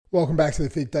Welcome back to the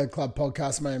Fit Dad Club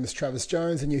podcast. My name is Travis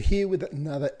Jones and you're here with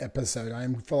another episode. I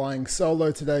am flying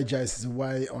solo today. Jace is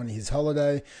away on his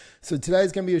holiday. So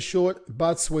today's going to be a short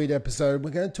but sweet episode.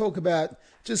 We're going to talk about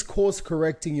just course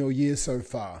correcting your year so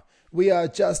far. We are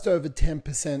just over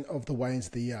 10% of the way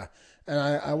into the year. And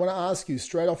I want to ask you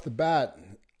straight off the bat,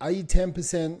 are you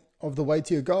 10% of the way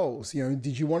to your goals? You know,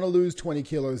 did you want to lose 20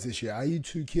 kilos this year? Are you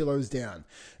 2 kilos down?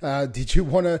 Did you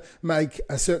want to make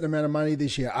a certain amount of money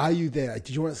this year? Are you there? Did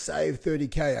you want to save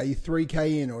 30K? Are you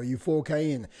 3K in or are you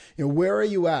 4K in? You know, where are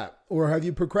you at? Or have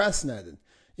you procrastinated?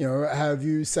 You know, have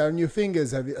you sat on your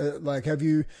fingers? Have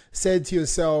you said to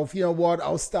yourself, you know what,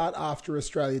 I'll start after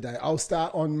Australia Day. I'll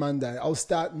start on Monday. I'll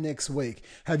start next week.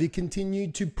 Have you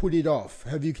continued to put it off?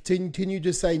 Have you continued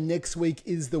to say next week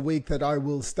is the week that I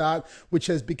will start, which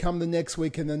has become the next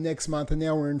week and the next month. And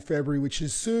now we're in February, which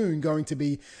is soon going to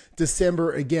be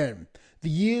December again. The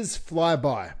years fly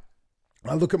by.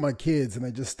 I look at my kids and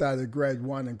they just started grade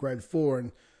 1 and grade 4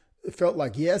 and it felt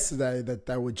like yesterday that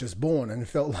they were just born, and it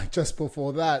felt like just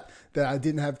before that I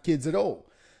didn't have kids at all.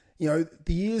 You know,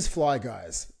 the years fly,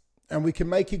 guys, and we can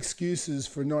make excuses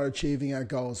for not achieving our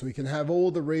goals. We can have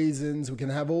all the reasons, we can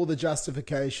have all the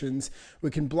justifications, we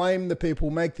can blame the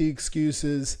people, make the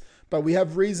excuses, but we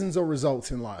have reasons or results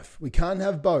in life. We can't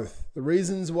have both. The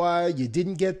reasons why you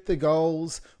didn't get the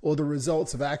goals or the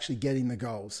results of actually getting the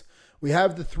goals. We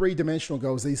have the three-dimensional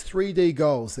goals, these 3D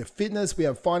goals. They're fitness, we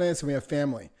have finance, and we have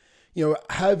family. You know,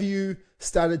 have you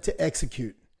started to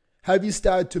execute? Have you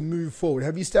started to move forward?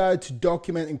 Have you started to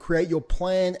document and create your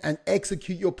plan and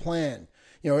execute your plan?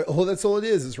 You know, that's all it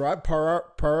is, right?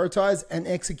 Prioritize and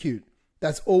execute.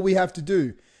 That's all we have to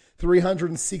do.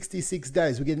 366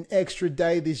 days. We get an extra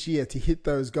day this year to hit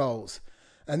those goals.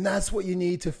 And that's what you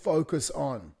need to focus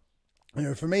on. You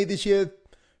know, for me this year,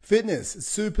 fitness, it's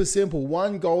super simple.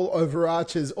 One goal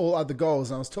overarches all other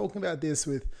goals. And I was talking about this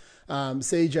with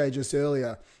CJ just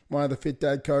earlier, one of the Fit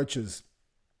Dad coaches.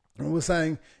 And we're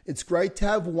saying it's great to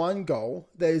have one goal.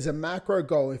 There's a macro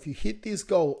goal. If you hit this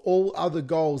goal, all other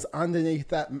goals underneath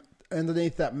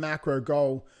that macro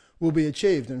goal will be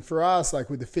achieved. And for us, like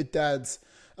with the Fit Dads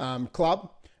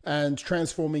Club and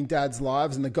transforming dads'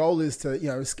 lives, and the goal is to, you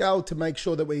know, scale to make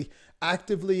sure that we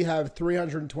actively have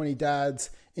 320 dads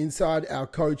inside our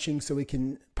coaching so we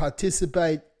can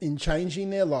participate in changing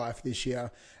their life this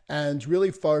year and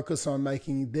really focus on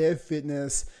making their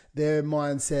fitness, their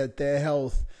mindset, their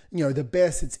health, you know, the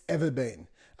best it's ever been.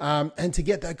 And to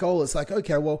get that goal, it's like,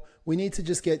 okay, well, we need to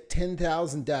just get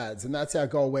 10,000 dads. And that's our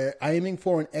goal. We're aiming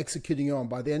for and executing on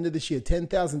by the end of this year,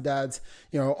 10,000 dads,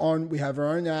 you know, we have our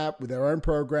own app with our own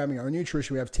programming, our own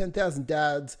nutrition. We have 10,000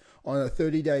 dads on a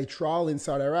 30-day trial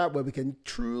inside our app where we can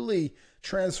truly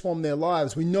transform their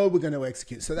lives. We know we're going to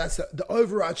execute. So that's the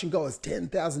overarching goal is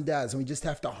 10,000 dads. And we just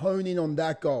have to hone in on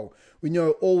that goal. We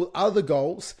know all other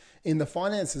goals in the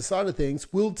finances side of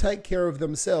things will take care of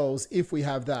themselves if we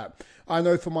have that. I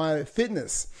know for my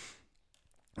fitness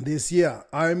this year,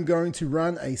 I'm going to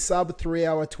run a sub 3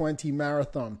 hour 20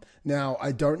 marathon. Now,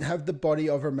 I don't have the body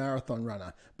of a marathon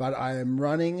runner, but I am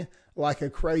running like a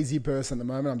crazy person at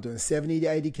the moment. I'm doing 70 to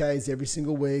 80 Ks every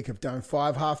single week. I've done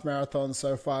 5 half marathons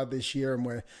so far this year, and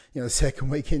we're, you know, second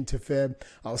week into Feb.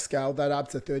 I'll scale that up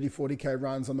to 30, 40 K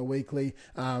runs on the weekly,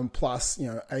 plus, you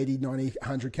know, 80, 90,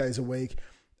 100 Ks a week.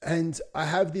 And I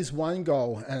have this one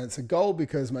goal, and it's a goal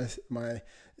because my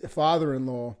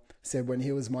father-in-law said when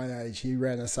he was my age, he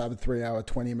ran a sub 3 hour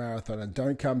 20 marathon and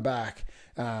don't come back.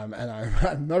 And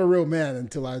I'm not a real man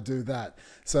until I do that.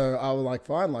 So I was like,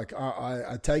 fine, like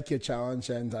I take your challenge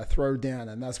and I throw down.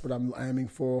 And that's what I'm aiming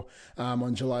for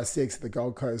on July 6th, the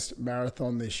Gold Coast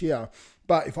Marathon this year.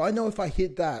 But if I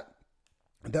hit that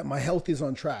my health is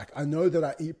on track. I know that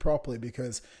I eat properly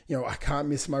because, you know, I can't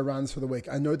miss my runs for the week.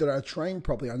 I know that I train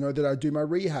properly. I know that I do my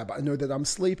rehab. I know that I'm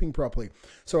sleeping properly.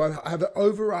 So I have an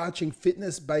overarching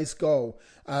fitness-based goal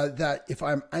that if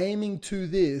I'm aiming to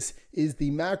this is the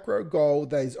macro goal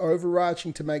that is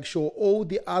overarching to make sure all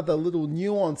the other little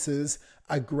nuances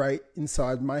are great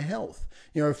inside my health.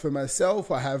 You know, for myself,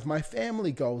 I have my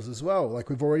family goals as well. Like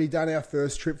we've already done our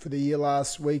first trip for the year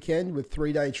last weekend with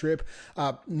 3-day trip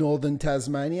up northern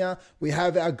Tasmania. We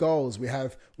have our goals.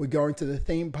 We're going to the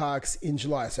theme parks in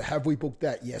July. So have we booked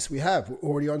that? Yes, we have. We're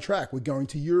already on track. We're going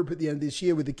to Europe at the end of this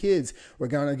year with the kids. We're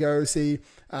going to go see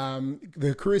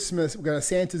the Christmas. We're going to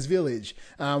Santa's Village.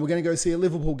 We're going to go see a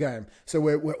Liverpool game. So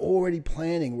we're already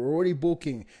planning. We're already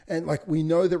booking. And like we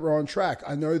know that we're on track.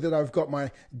 I know that I've got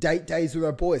my date days with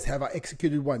our boys. Have I executed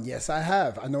one? Yes, I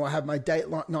have. I know I have my date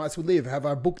nights with Liv. Have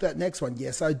I booked that next one?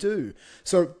 Yes, I do.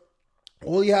 So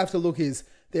all you have to look is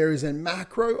there is a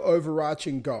macro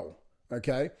overarching goal.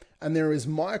 Okay. and there is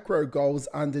micro goals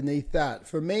underneath that.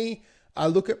 For me, I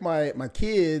look at my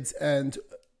kids, and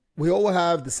we all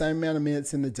have the same amount of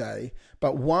minutes in the day,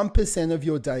 but 1% of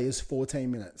your day is 14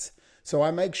 minutes. So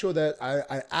I make sure that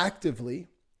I actively,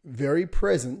 very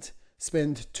present,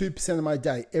 spend 2% of my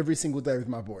day every single day with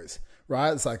my boys,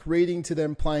 right? It's like reading to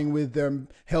them, playing with them,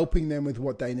 helping them with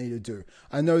what they need to do.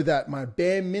 I know that my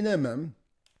bare minimum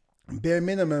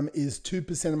is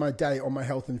 2% of my day on my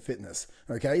health and fitness.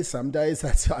 Okay, some days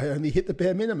I only hit the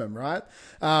bare minimum, right?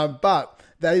 But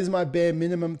that is my bare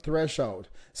minimum threshold.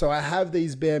 So I have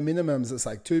these bare minimums. It's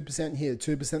like 2% here,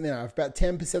 2% there. I have about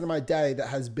 10% of my day that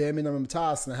has bare minimum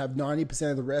tasks, and I have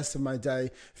 90% of the rest of my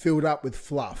day filled up with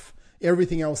fluff,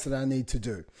 everything else that I need to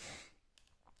do.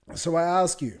 So I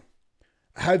ask you,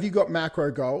 have you got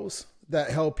macro goals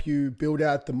that help you build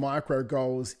out the micro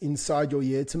goals inside your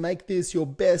year to make this your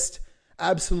best,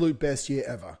 absolute best year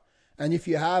ever? And if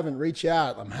you haven't, reach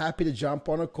out. I'm happy to jump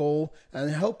on a call and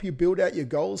help you build out your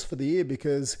goals for the year,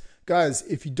 because guys,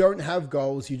 if you don't have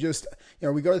goals, we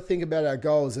got to think about our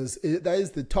goals as that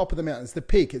is the top of the mountain. It's the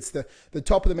peak. It's the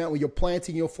top of the mountain where you're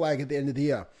planting your flag at the end of the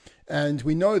year. And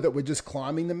we know that we're just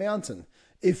climbing the mountain.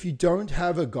 If you don't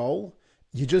have a goal,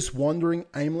 you're just wandering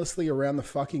aimlessly around the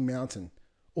fucking mountain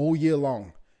all year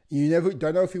long. You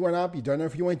don't know if you went up, you don't know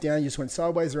if you went down, you just went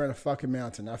sideways around a fucking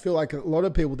mountain. I feel like a lot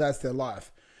of people, that's their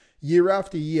life. Year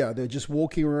after year, they're just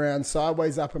walking around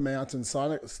sideways up a mountain,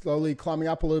 slowly climbing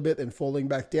up a little bit, then falling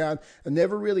back down, and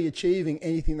never really achieving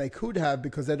anything they could have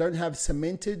because they don't have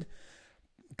cemented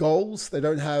goals, they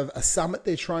don't have a summit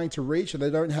they're trying to reach, and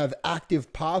they don't have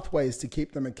active pathways to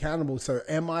keep them accountable. So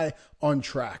am I on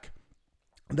track?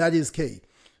 That is key.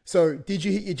 So did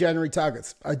you hit your January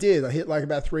targets? I did. I hit like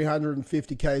about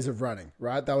 350 Ks of running,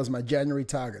 right? That was my January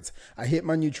targets. I hit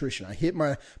my nutrition. I hit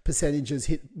my percentages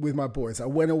hit with my boys. I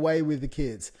went away with the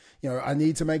kids. I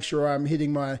need to make sure I'm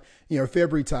hitting my,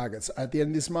 February targets. At the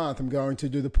end of this month, I'm going to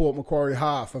do the Port Macquarie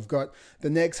half. I've got the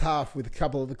next half with a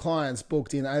couple of the clients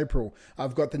booked in April.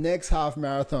 I've got the next half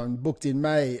marathon booked in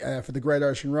May for the Great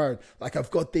Ocean Road. Like,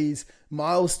 I've got these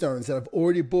milestones that I've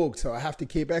already booked, so I have to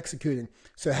keep executing.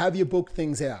 So have you booked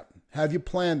things out? Have you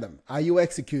planned them? Are you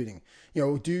executing?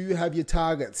 Do you have your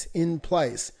targets in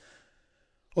place?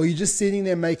 Or are you just sitting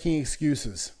there making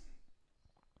excuses?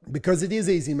 Because it is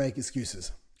easy to make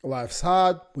excuses. Life's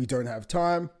hard. We don't have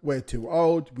time. We're too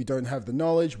old. We don't have the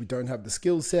knowledge. We don't have the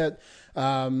skill set.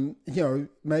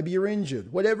 Maybe you're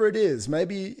injured. Whatever it is.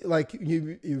 Maybe like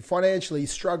you're financially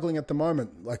struggling at the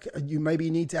moment. Like you maybe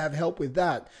need to have help with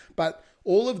that. But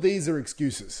all of these are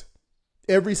excuses.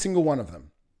 Every single one of them.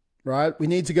 Right? We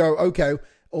need to go, okay,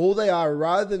 all they are,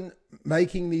 rather than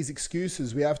making these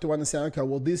excuses, we have to understand, okay,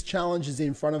 well, this challenge is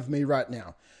in front of me right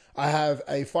now. I have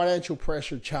a financial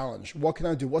pressure challenge. What can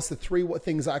I do? What's the three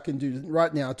things I can do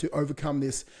right now to overcome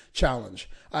this challenge?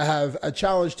 I have a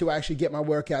challenge to actually get my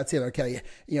workouts in. Okay,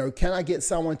 can I get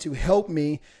someone to help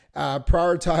me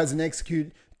prioritize and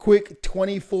execute quick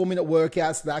 24-minute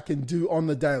workouts that I can do on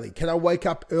the daily? Can I wake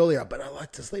up earlier? But I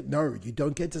like to sleep. No, you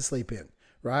don't get to sleep in,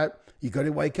 right? You got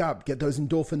to wake up, get those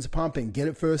endorphins pumping, get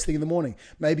it first thing in the morning.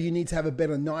 Maybe you need to have a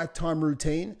better nighttime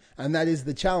routine, and that is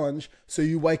the challenge. So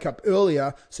you wake up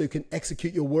earlier so you can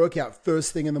execute your workout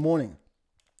first thing in the morning.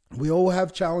 We all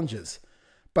have challenges,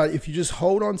 but if you just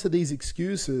hold on to these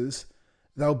excuses,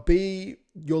 they'll be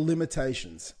your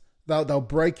limitations. They'll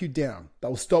break you down.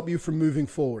 They'll stop you from moving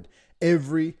forward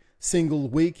every single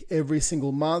week, every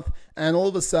single month, and all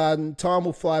of a sudden, time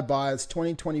will fly by. It's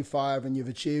 2025, and you've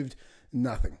achieved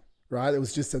nothing. Right? It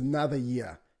was just another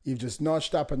year. You've just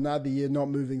notched up another year, not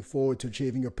moving forward to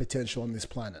achieving your potential on this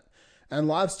planet. And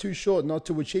life's too short not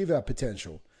to achieve our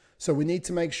potential. So we need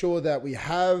to make sure that we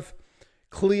have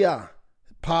clear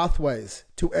pathways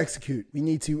to execute. We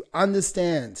need to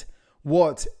understand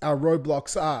what our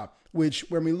roadblocks are, which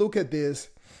when we look at this,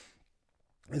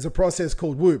 is a process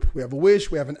called WHOOP. We have a wish,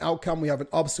 we have an outcome, we have an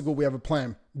obstacle, we have a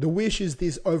plan. The wish is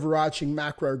this overarching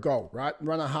macro goal, right?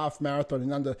 Run a full marathon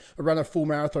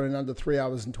in under 3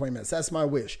 hours and 20 minutes. That's my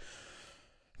wish.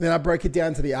 Then I break it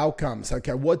down to the outcomes.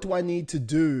 Okay, what do I need to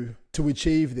do to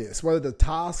achieve this? What are the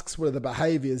tasks? What are the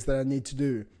behaviors that I need to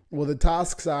do? Well, the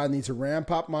tasks are I need to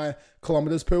ramp up my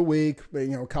kilometers per week,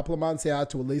 a couple of months out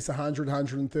to at least 100,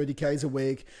 130 Ks a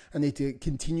week. I need to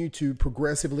continue to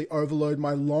progressively overload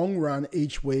my long run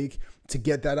each week to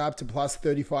get that up to plus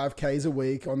 35 Ks a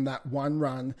week on that one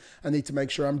run. I need to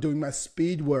make sure I'm doing my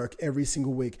speed work every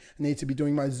single week. I need to be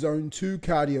doing my zone 2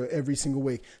 cardio every single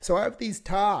week. So I have these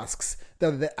tasks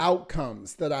that are the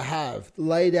outcomes that I have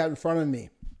laid out in front of me.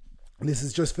 This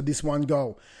is just for this one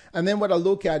goal. And then what I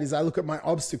look at is I look at my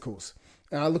obstacles.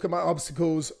 And I look at my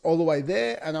obstacles all the way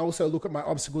there, and I also look at my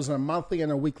obstacles on a monthly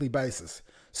and a weekly basis.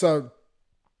 So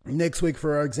next week,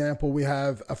 for example, we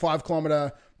have a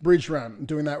 5-kilometer bridge run. I'm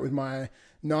doing that with my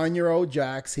 9-year-old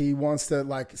Jax. He wants to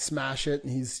like smash it,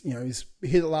 and he's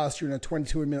hit it last year in a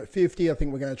 22-minute 50. I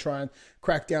think we're going to try and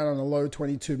crack down on a low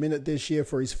 22-minute this year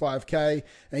for his 5K,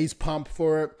 and he's pumped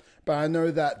for it. But I know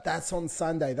that that's on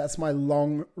Sunday. That's my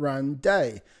long run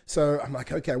day. So I'm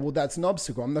like, okay, well, that's an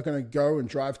obstacle. I'm not going to go and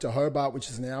drive to Hobart,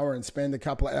 which is an hour, and spend a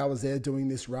couple of hours there doing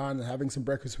this run and having some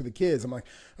breakfast with the kids. I'm like,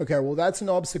 okay, well, that's an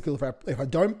obstacle. If I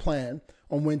don't plan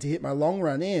on when to hit my long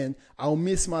run in, I'll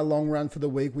miss my long run for the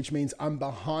week, which means I'm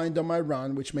behind on my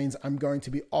run, which means I'm going to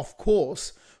be off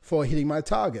course for hitting my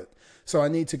target. So I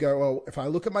need to go, well, if I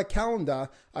look at my calendar,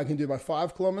 I can do my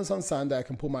 5 kilometers on Sunday. I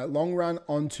can pull my long run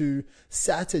onto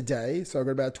Saturday. So I've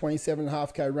got about a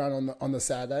 27.5K run on the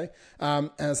Saturday.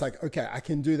 And it's like, okay, I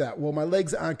can do that. Well, my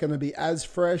legs aren't going to be as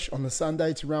fresh on the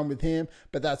Sunday to run with him,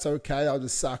 but that's okay. I'll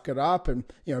just suck it up and,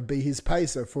 be his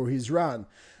pacer for his run.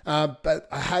 But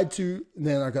I had to,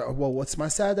 then I go, well, what's my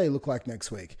Saturday look like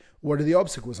next week? What are the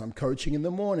obstacles? I'm coaching in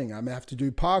the morning. I may have to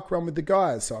do park run with the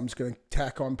guys. So I'm just going to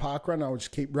tack on park run. I'll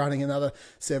just keep running another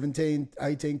 17,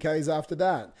 18 Ks after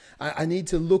that. I need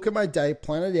to look at my day,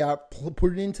 plan it out,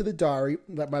 put it into the diary,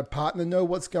 let my partner know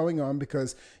what's going on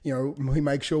because, we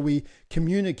make sure we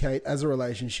communicate as a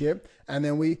relationship, and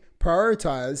then we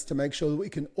prioritize to make sure that we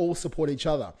can all support each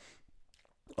other.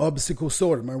 Obstacle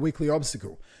sorted, my weekly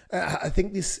obstacle. I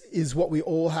think this is what we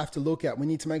all have to look at. We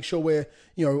need to make sure we're,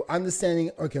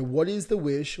 understanding, okay, what is the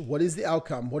wish? What is the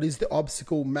outcome? What is the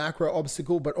obstacle, macro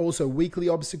obstacle, but also weekly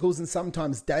obstacles and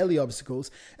sometimes daily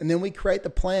obstacles. And then we create the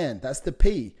plan. That's the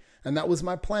P. And that was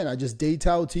my plan. I just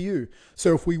detailed to you.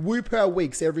 So if we whoop our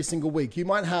weeks every single week, you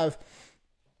might have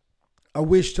a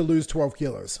wish to lose 12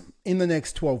 kilos in the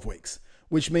next 12 weeks,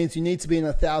 which means you need to be in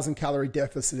a 1,000 calorie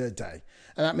deficit a day.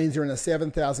 And that means you're in a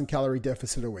 7,000 calorie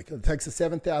deficit a week. It takes a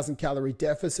 7,000 calorie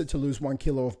deficit to lose 1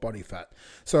 kilo of body fat.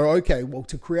 So, okay, well,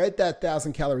 to create that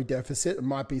 1,000 calorie deficit, it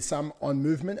might be some on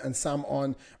movement and some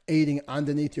on eating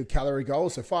underneath your calorie goal.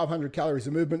 So 500 calories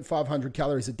of movement, 500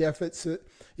 calories of deficit.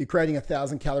 You're creating a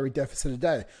 1,000 calorie deficit a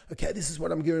day. Okay, this is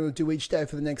what I'm going to do each day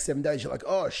for the next 7 days. You're like,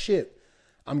 oh shit,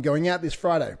 I'm going out this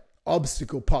Friday.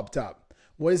 Obstacle popped up.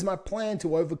 What is my plan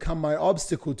to overcome my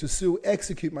obstacle to still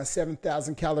execute my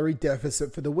 7,000 calorie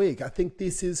deficit for the week? I think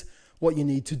this is what you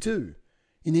need to do.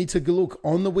 You need to look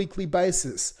on the weekly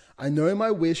basis. I know my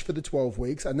wish for the 12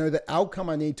 weeks. I know the outcome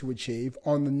I need to achieve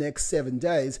on the next 7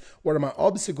 days. What are my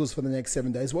obstacles for the next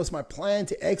 7 days? What's my plan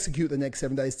to execute the next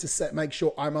 7 days to make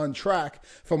sure I'm on track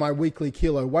for my weekly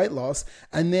kilo weight loss?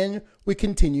 And then we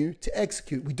continue to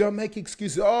execute. We don't make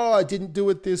excuses. Oh, I didn't do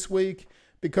it this week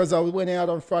because I went out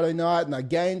on Friday night and I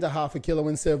gained a 0.5 kilo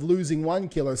instead of losing 1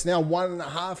 kilo. It's now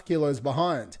 1.5 kilos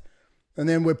behind. And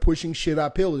then we're pushing shit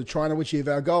uphill to trying to achieve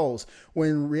our goals. When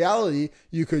in reality,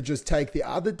 you could just take the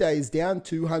other days down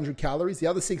 200 calories, the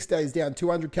other 6 days down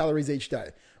 200 calories each day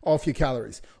off your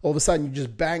calories. All of a sudden, you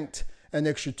just banked an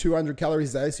extra 200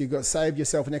 calories a day. So you've got to save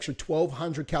yourself an extra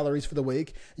 1,200 calories for the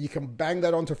week. You can bang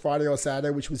that onto Friday or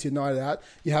Saturday, which was your night out.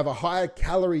 You have a higher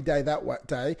calorie day that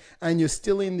day, and you're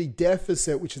still in the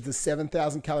deficit, which is the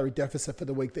 7,000 calorie deficit for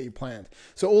the week that you planned.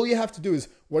 So all you have to do is,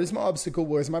 what is my obstacle?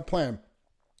 Where's my plan?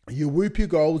 You whoop your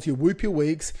goals, you whoop your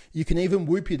weeks, you can even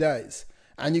whoop your days.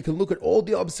 And you can look at all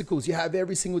the obstacles you have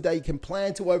every single day. You can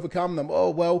plan to overcome them. Oh,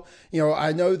 well,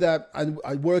 I know that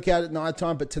I work out at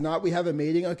nighttime, but tonight we have a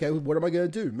meeting. Okay, what am I going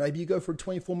to do? Maybe you go for a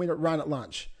 24-minute run at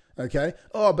lunch. Okay.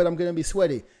 Oh, but I'm going to be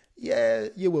sweaty. Yeah,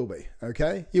 you will be.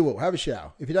 Okay. You will. Have a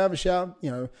shower. If you don't have a shower,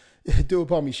 do a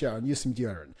pommy shower and use some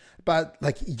deodorant. But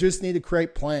you just need to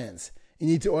create plans. You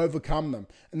need to overcome them.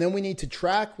 And then we need to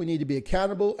track, we need to be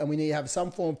accountable, and we need to have some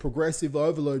form of progressive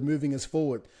overload moving us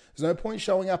forward. There's no point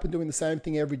showing up and doing the same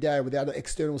thing every day without an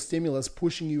external stimulus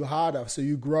pushing you harder so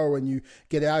you grow and you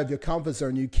get out of your comfort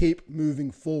zone, you keep moving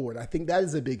forward. I think that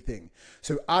is a big thing.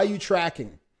 So are you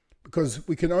tracking? Because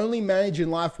we can only manage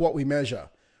in life what we measure.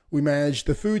 We manage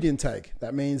the food intake.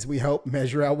 That means we help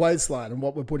measure our waistline and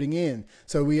what we're putting in.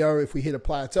 So if we hit a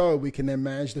plateau, we can then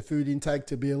manage the food intake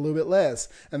to be a little bit less,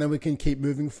 and then we can keep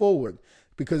moving forward.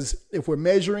 Because if we're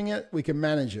measuring it, we can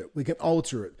manage it. We can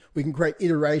alter it. We can create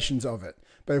iterations of it.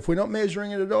 But if we're not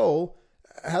measuring it at all,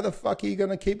 how the fuck are you going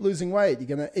to keep losing weight?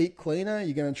 You're going to eat cleaner?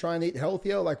 You're going to try and eat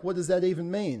healthier? What does that even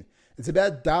mean? It's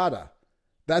about data.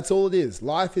 That's all it is.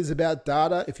 Life is about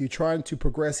data if you're trying to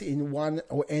progress in one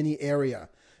or any area.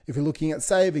 If you're looking at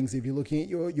savings, if you're looking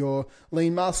at your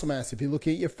lean muscle mass, if you're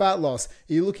looking at your fat loss,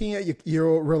 you're looking at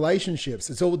your relationships.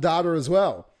 It's all data as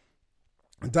well.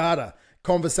 Data,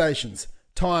 conversations,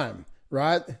 time,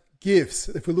 right? Gifts,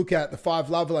 if we look at the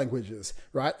 5 love languages,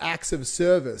 right? Acts of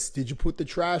service. Did you put the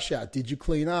trash out? Did you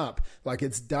clean up? Like,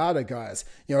 it's data, guys.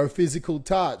 Physical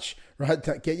touch, right?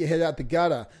 Get your head out the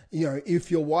gutter.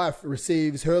 If your wife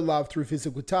receives her love through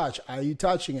physical touch, are you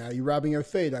touching her? Are you rubbing her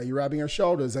feet? Are you rubbing her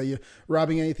shoulders? Are you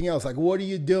rubbing anything else? Like, what are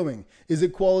you doing? Is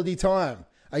it quality time?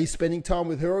 Are you spending time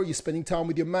with her, or are you spending time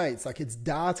with your mates? Like, it's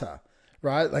data.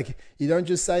 Right? Like, you don't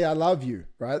just say, I love you,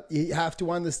 right? You have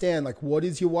to understand, like, what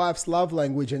is your wife's love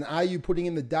language? And are you putting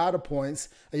in the data points?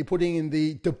 Are you putting in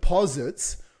the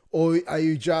deposits, or are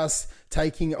you just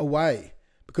taking away?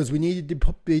 Because we need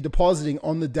to be depositing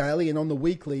on the daily and on the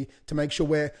weekly to make sure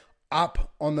we're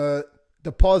up on the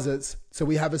deposits so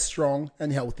we have a strong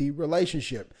and healthy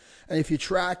relationship. And if you're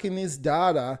tracking this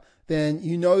data, then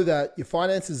you know that your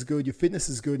finances is good, your fitness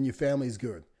is good, and your family is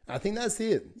good. I think that's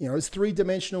it. It's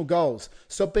 3-dimensional goals.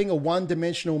 Stop being a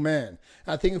 1-dimensional man.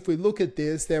 I think if we look at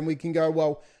this, then we can go,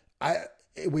 well,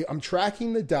 I'm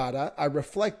tracking the data. I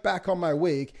reflect back on my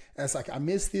week, and it's like, I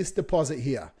missed this deposit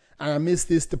here, and I missed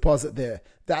this deposit there.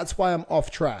 That's why I'm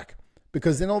off track,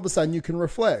 because then all of a sudden you can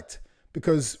reflect,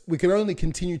 because we can only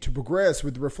continue to progress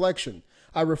with reflection.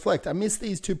 I reflect. I missed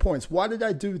these 2 points. Why did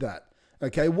I do that?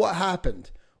 Okay, what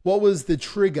happened? What was the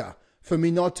trigger for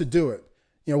me not to do it?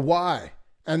 Why?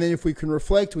 And then if we can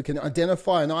reflect, we can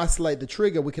identify and isolate the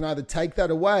trigger. We can either take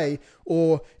that away,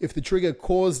 or if the trigger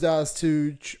caused us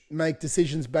to make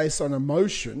decisions based on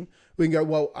emotion, we can go,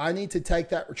 well, I need to take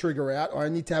that trigger out, or I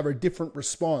need to have a different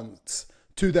response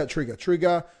to that trigger.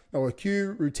 Trigger or a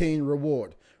cue, routine,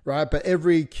 reward, right? But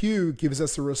every cue gives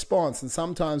us a response. And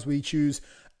sometimes we choose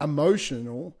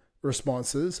emotional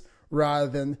responses rather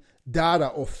than data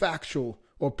or factual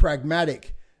or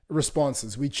pragmatic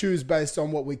responses. We choose based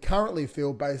on what we currently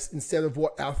feel, based instead of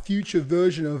what our future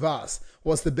version of us,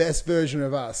 what's the best version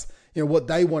of us, what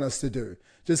they want us to do.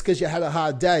 Just because you had a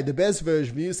hard day, the best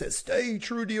version of you says, stay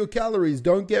true to your calories,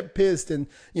 don't get pissed, and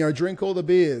drink all the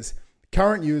beers.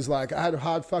 Current you is like, I had a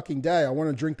hard fucking day, I want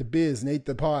to drink the beers and eat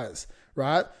the pies,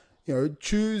 right?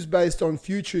 Choose based on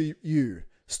future you.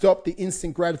 Stop the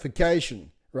instant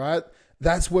gratification, right?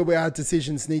 That's where our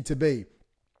decisions need to be.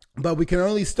 But we can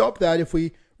only stop that if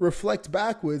we reflect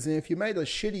backwards. And if you made a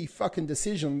shitty fucking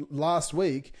decision last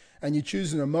week and you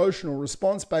choose an emotional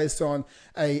response based on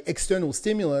a external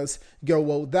stimulus, go,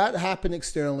 well, that happened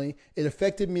externally. It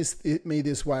affected me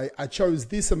this way. I chose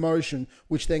this emotion,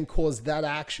 which then caused that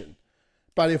action.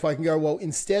 But if I can go, well,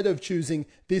 instead of choosing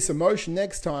this emotion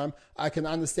next time, I can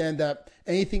understand that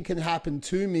anything can happen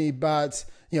to me. But,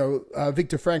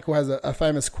 Viktor Frankl has a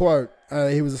famous quote.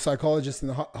 He was a psychologist in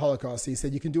the Holocaust. He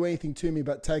said, you can do anything to me,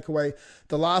 but take away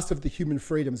the last of the human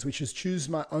freedoms, which is choose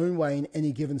my own way in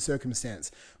any given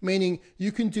circumstance. Meaning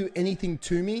you can do anything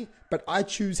to me, but I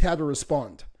choose how to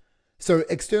respond. So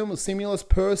external stimulus,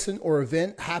 person or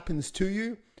event happens to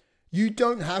you. You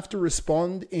don't have to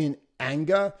respond in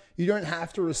anger. You don't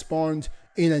have to respond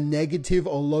in a negative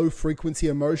or low frequency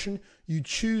emotion. You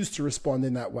choose to respond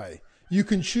in that way. You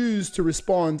can choose to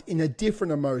respond in a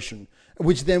different emotion,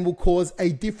 which then will cause a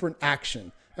different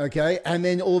action. Okay. And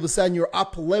then all of a sudden you're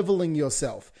up leveling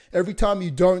yourself. Every time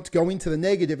you don't go into the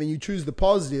negative and you choose the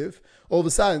positive, all of a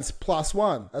sudden it's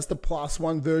 +1. That's the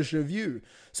 +1 version of you.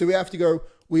 So we have to go,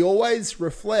 we always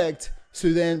reflect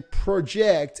to then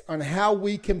project on how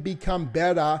we can become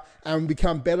better and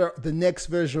become better the next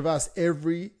version of us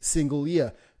every single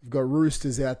year. We've got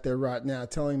roosters out there right now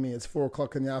telling me it's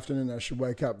 4:00 in the afternoon. I should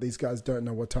wake up. These guys don't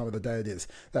know what time of the day it is.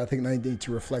 I think they need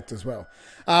to reflect as well.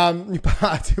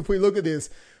 But if we look at this,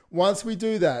 once we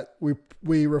do that,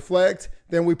 we reflect,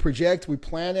 then we project, we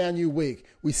plan our new week.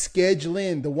 We schedule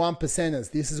in the 1%ers.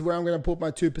 This is where I'm going to put my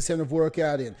 2% of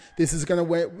workout in. This is going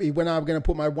to be when I'm going to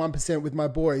put my 1% with my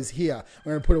boys here.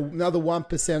 I'm going to put another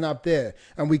 1% up there.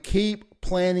 And we keep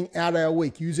planning out our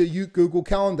week. Use a Google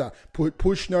Calendar. Put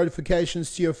push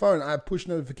notifications to your phone. I have push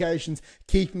notifications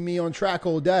keeping me on track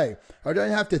all day. I don't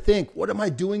have to think, what am I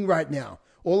doing right now?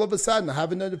 All of a sudden, I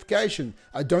have a notification.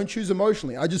 I don't choose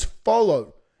emotionally. I just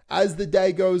follow as the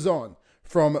day goes on,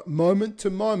 from moment to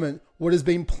moment, what has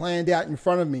been planned out in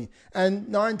front of me. And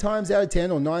 9 times out of 10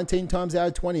 or 19 times out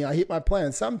of 20, I hit my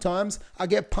plan. Sometimes I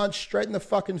get punched straight in the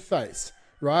fucking face,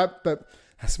 right? But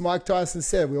as Mike Tyson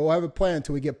said, we all have a plan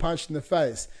until we get punched in the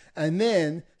face. And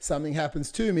then something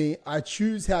happens to me. I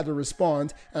choose how to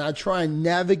respond, and I try and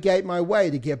navigate my way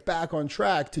to get back on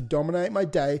track to dominate my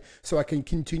day so I can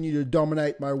continue to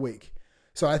dominate my week.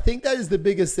 So I think that is the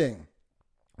biggest thing.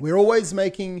 We're always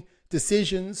making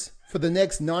decisions for the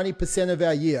next 90% of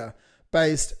our year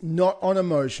based not on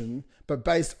emotion, but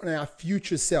based on our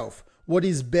future self. What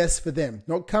is best for them?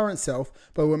 Not current self,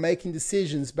 but we're making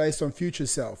decisions based on future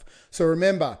self. So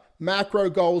remember, macro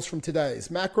goals from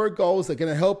today's. Macro goals are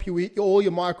going to help you eat all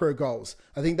your micro goals.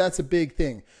 I think that's a big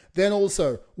thing. Then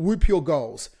also, whoop your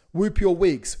goals, whoop your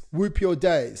weeks, whoop your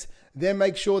days. Then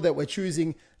make sure that we're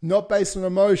choosing not based on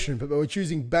emotion, but we're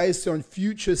choosing based on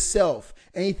future self.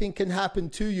 Anything can happen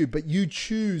to you, but you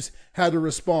choose how to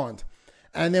respond.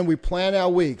 And then we plan our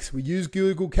weeks. We use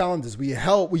Google Calendars. We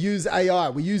use AI.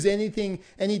 We use anything,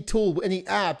 any tool, any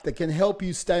app that can help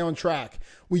you stay on track.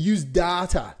 We use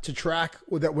data to track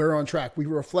that we're on track. We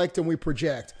reflect and we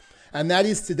project. And that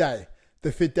is today,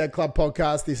 the Fit Dad Club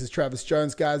podcast. This is Travis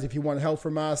Jones, guys. If you want help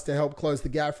from us to help close the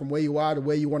gap from where you are to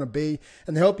where you want to be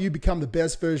and help you become the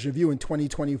best version of you in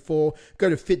 2024, go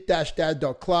to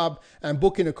fit-dad.club and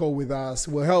book in a call with us.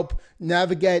 We'll help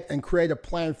navigate and create a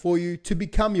plan for you to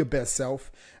become your best self.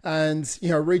 And,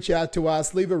 reach out to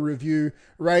us, leave a review,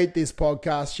 rate this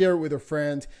podcast, share it with a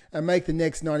friend, and make the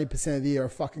next 90% of the year a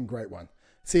fucking great one.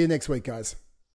 See you next week, guys.